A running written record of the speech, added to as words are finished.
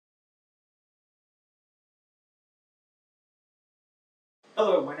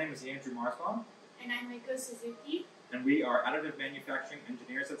Hello, my name is Andrew Marsbaum. And I'm Miko Suzuki. And we are additive manufacturing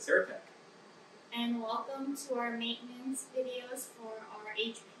engineers at Saratech. And welcome to our maintenance videos for our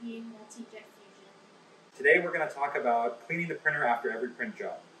HP Multi-Jet Fusion. Today we're going to talk about cleaning the printer after every print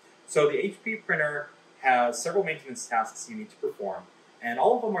job. So the HP printer has several maintenance tasks you need to perform, and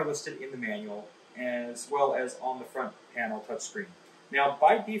all of them are listed in the manual as well as on the front panel touchscreen. Now,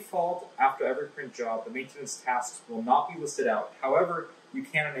 by default, after every print job, the maintenance tasks will not be listed out. However, you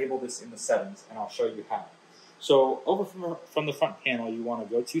can enable this in the settings, and I'll show you how. So over from the front panel, you want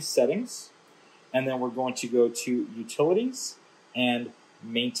to go to Settings, and then we're going to go to Utilities and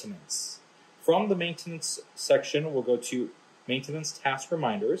Maintenance. From the Maintenance section, we'll go to Maintenance Task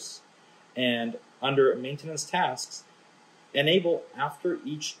Reminders, and under Maintenance Tasks, enable After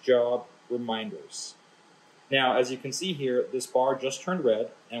Each Job Reminders. Now, as you can see here, this bar just turned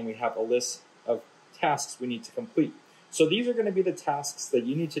red, and we have a list of tasks we need to complete. So these are going to be the tasks that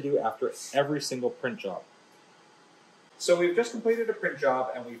you need to do after every single print job. So we've just completed a print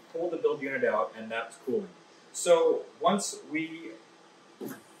job, and we've pulled the build unit out, and that's cooling. So once we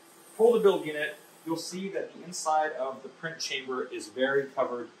pull the build unit, you'll see that the inside of the print chamber is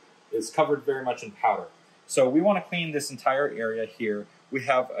covered very much in powder. So we want to clean this entire area here. We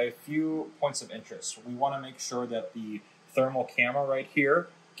have a few points of interest. We want to make sure that the thermal camera right here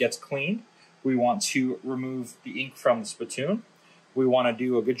gets cleaned. We want to remove the ink from the spittoon. We want to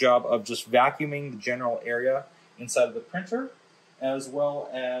do a good job of just vacuuming the general area inside of the printer, as well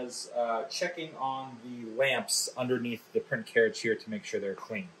as checking on the lamps underneath the print carriage here to make sure they're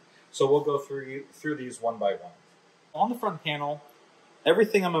clean. So we'll go through these one by one. On the front panel,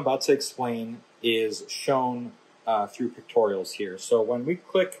 everything I'm about to explain is shown through pictorials here. So when we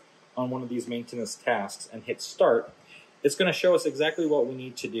click on one of these maintenance tasks and hit start, it's going to show us exactly what we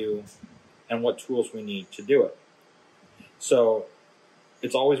need to do and what tools we need to do it. So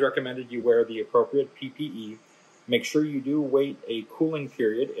it's always recommended you wear the appropriate PPE. Make sure you do wait a cooling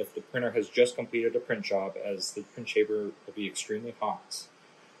period if the printer has just completed a print job, as the print chamber will be extremely hot.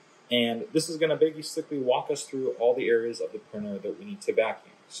 And this is going to basically walk us through all the areas of the printer that we need to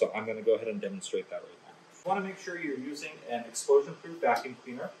vacuum. So I'm going to go ahead and demonstrate that right now. You want to make sure you're using an explosion-proof vacuum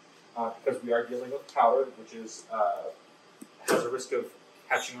cleaner because we are dealing with powder, which is has a risk of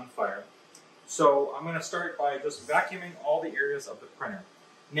catching on fire. So I'm going to start by just vacuuming all the areas of the printer.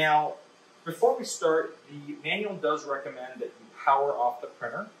 Now, before we start, the manual does recommend that you power off the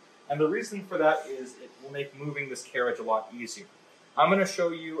printer. And the reason for that is it will make moving this carriage a lot easier. I'm going to show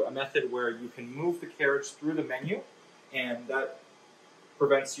you a method where you can move the carriage through the menu, and that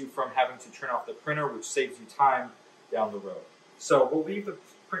prevents you from having to turn off the printer, which saves you time down the road. So we'll leave the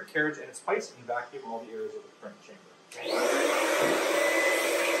print carriage in its place and vacuum all the areas of the print chamber.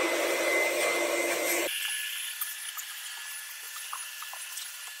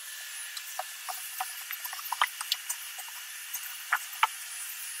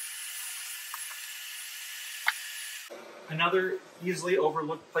 Another easily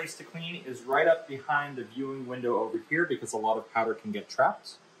overlooked place to clean is right up behind the viewing window over here, because a lot of powder can get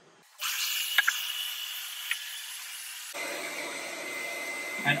trapped.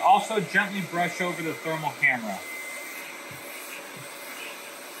 And also gently brush over the thermal camera.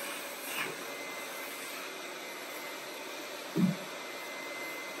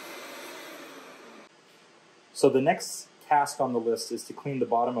 So the next task on the list is to clean the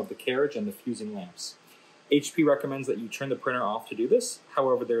bottom of the carriage and the fusing lamps. HP recommends that you turn the printer off to do this.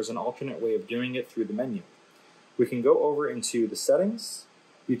 However, there's an alternate way of doing it through the menu. We can go over into the Settings,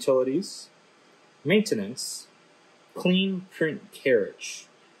 Utilities, Maintenance, Clean Print Carriage.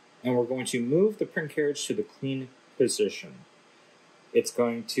 And we're going to move the print carriage to the clean position. It's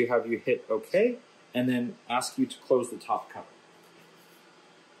going to have you hit OK, and then ask you to close the top cover.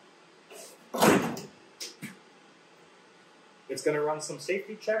 It's going to run some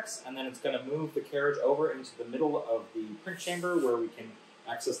safety checks, and then it's going to move the carriage over into the middle of the print chamber where we can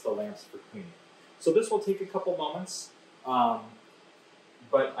access the lamps for cleaning. So this will take a couple moments,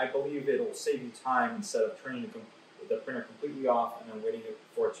 but I believe it'll save you time instead of turning the printer completely off and then waiting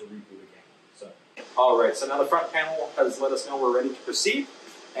for it to reboot again. So, all right, so now the front panel has let us know we're ready to proceed,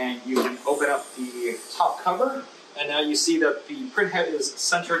 and you can open up the top cover, and now you see that the print head is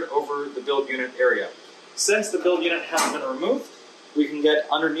centered over the build unit area. Since the build unit has been removed, we can get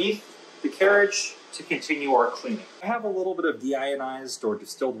underneath the carriage to continue our cleaning. I have a little bit of deionized or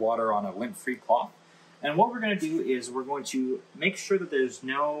distilled water on a lint-free cloth, and what we're going to do is we're going to make sure that there's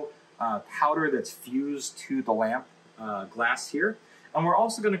no powder that's fused to the lamp glass here, and we're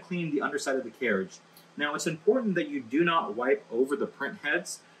also going to clean the underside of the carriage. Now, it's important that you do not wipe over the print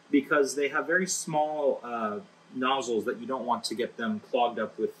heads because they have very small nozzles that you don't want to get them clogged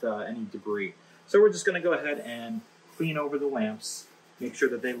up with any debris. So we're just going to go ahead and clean over the lamps, make sure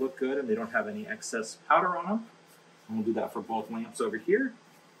that they look good and they don't have any excess powder on them. And we'll do that for both lamps over here.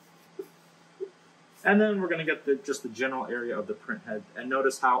 And then we're going to get just the general area of the print head. And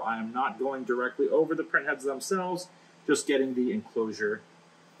notice how I'm not going directly over the print heads themselves, just getting the enclosure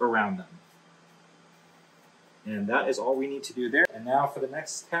around them. And that is all we need to do there. And now for the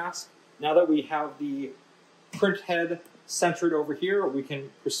next task, now that we have the print head centered over here, we can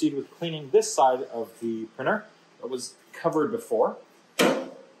proceed with cleaning this side of the printer that was covered before.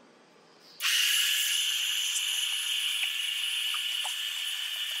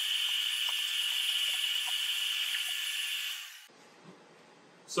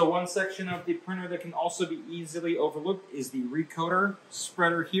 So one section of the printer that can also be easily overlooked is the recoater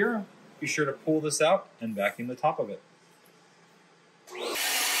spreader here. Be sure to pull this out and vacuum the top of it.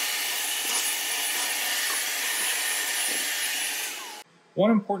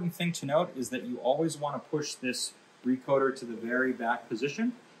 One important thing to note is that you always want to push this recoater to the very back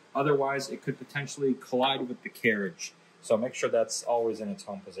position. Otherwise, it could potentially collide with the carriage. So make sure that's always in its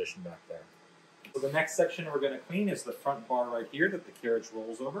home position back there. So the next section we're going to clean is the front bar right here that the carriage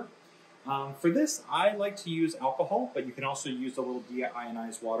rolls over. For this, I like to use alcohol, but you can also use a little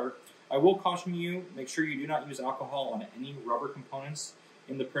deionized water. I will caution you, make sure you do not use alcohol on any rubber components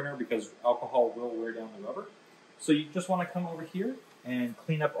in the printer because alcohol will wear down the rubber. So you just want to come over here and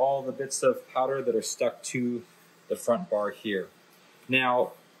clean up all the bits of powder that are stuck to the front bar here.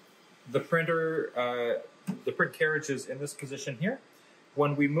 Now, the print carriage is in this position here.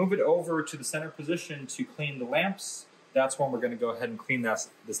 When we move it over to the center position to clean the lamps, that's when we're going to go ahead and clean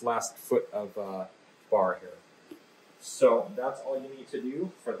this last foot of bar here. So that's all you need to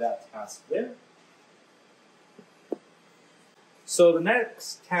do for that task there. So the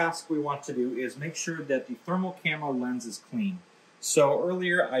next task we want to do is make sure that the thermal camera lens is clean. So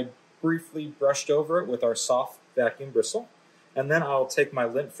earlier I briefly brushed over it with our soft vacuum bristle. And then I'll take my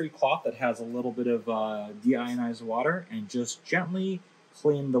lint-free cloth that has a little bit of deionized water and just gently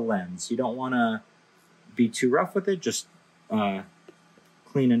clean the lens. You don't want to be too rough with it, just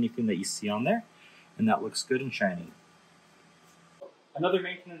clean anything that you see on there, and that looks good and shiny. Another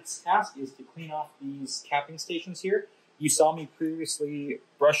maintenance task is to clean off these capping stations here. You saw me previously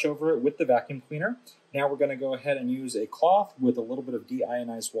brush over it with the vacuum cleaner. Now we're going to go ahead and use a cloth with a little bit of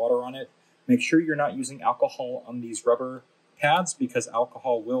deionized water on it. Make sure you're not using alcohol on these rubber pads because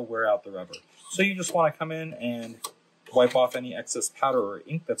alcohol will wear out the rubber. So you just want to come in and wipe off any excess powder or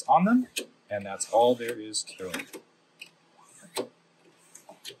ink that's on them, and that's all there is to it.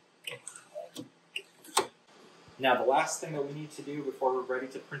 Now the last thing that we need to do before we're ready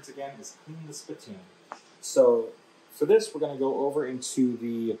to print again is clean the spittoon. So for this, we're going to go over into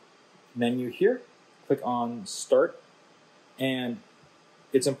the menu here, click on Start, and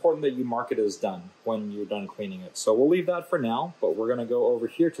it's important that you mark it as done when you're done cleaning it. So we'll leave that for now, but we're going to go over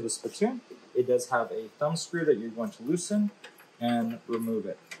here to the spittoon. It does have a thumb screw that you're going to loosen and remove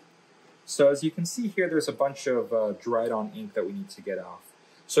it. So as you can see here, there's a bunch of dried on ink that we need to get off.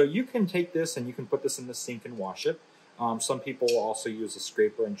 So you can take this and you can put this in the sink and wash it. Some people will also use a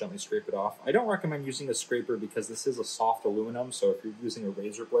scraper and gently scrape it off. I don't recommend using a scraper because this is a soft aluminum, so if you're using a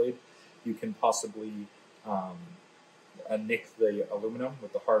razor blade, you can possibly nick the aluminum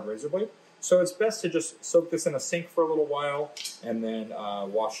with the hard razor blade. So it's best to just soak this in a sink for a little while and then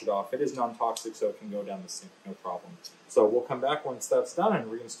wash it off. It is non-toxic, so it can go down the sink, no problem. So we'll come back once that's done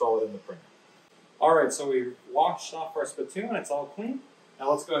and reinstall it in the printer. All right, so we washed off our spittoon. It's all clean.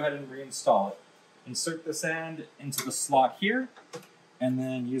 Now let's go ahead and reinstall it. Insert this end into the slot here, and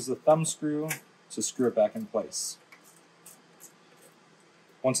then use the thumb screw to screw it back in place.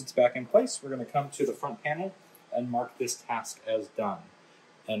 Once it's back in place, we're going to come to the front panel and mark this task as done.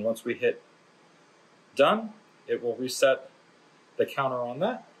 And once we hit done, it will reset the counter on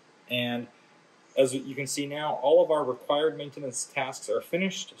that. And as you can see now, all of our required maintenance tasks are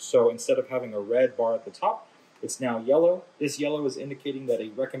finished. So instead of having a red bar at the top, it's now yellow. This yellow is indicating that a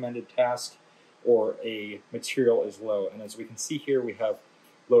recommended task or a material is low. And as we can see here, we have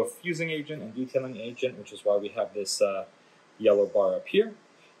low fusing agent and detailing agent, which is why we have this yellow bar up here.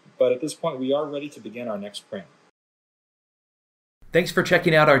 But at this point, we are ready to begin our next print. Thanks for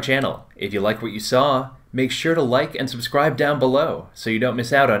checking out our channel. If you like what you saw, make sure to like and subscribe down below so you don't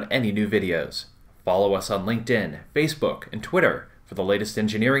miss out on any new videos. Follow us on LinkedIn, Facebook, and Twitter for the latest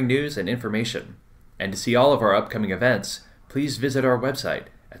engineering news and information. And to see all of our upcoming events, please visit our website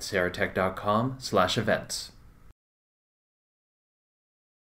at saratech.com/events.